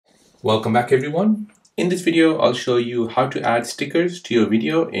Welcome back everyone. In this video, I'll show you how to add stickers to your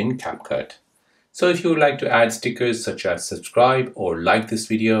video in Capcut. So if you would like to add stickers such as subscribe or like this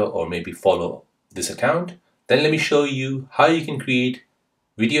video or maybe follow this account, then let me show you how you can create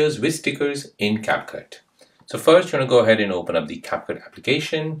videos with stickers in Capcut. So first, you want to go ahead and open up the Capcut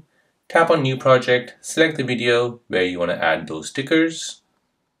application, tap on New Project, select the video where you want to add those stickers.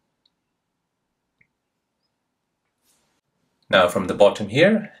 Now from the bottom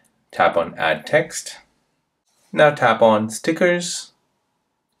here, tap on Add Text. Now tap on Stickers.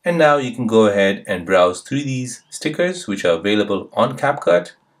 And now you can go ahead and browse through these stickers which are available on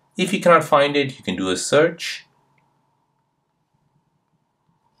Capcut. If you cannot find it, you can do a search.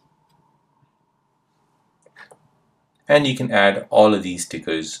 And you can add all of these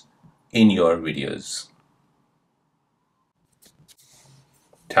stickers in your videos.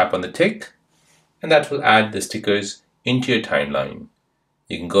 Tap on the tick, and that will add the stickers into your timeline.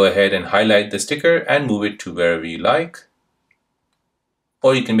 You can go ahead and highlight the sticker and move it to wherever you like,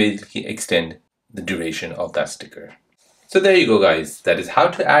 or you can basically extend the duration of that sticker. So there you go guys, that is how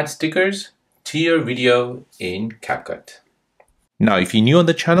to add stickers to your video in Capcut. Now if you're new on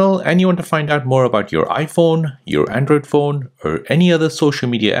the channel and you want to find out more about your iPhone, your Android phone, or any other social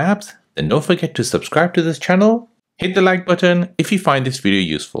media apps, then don't forget to subscribe to this channel, hit the like button if you find this video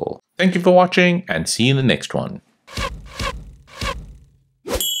useful. Thank you for watching and see you in the next one.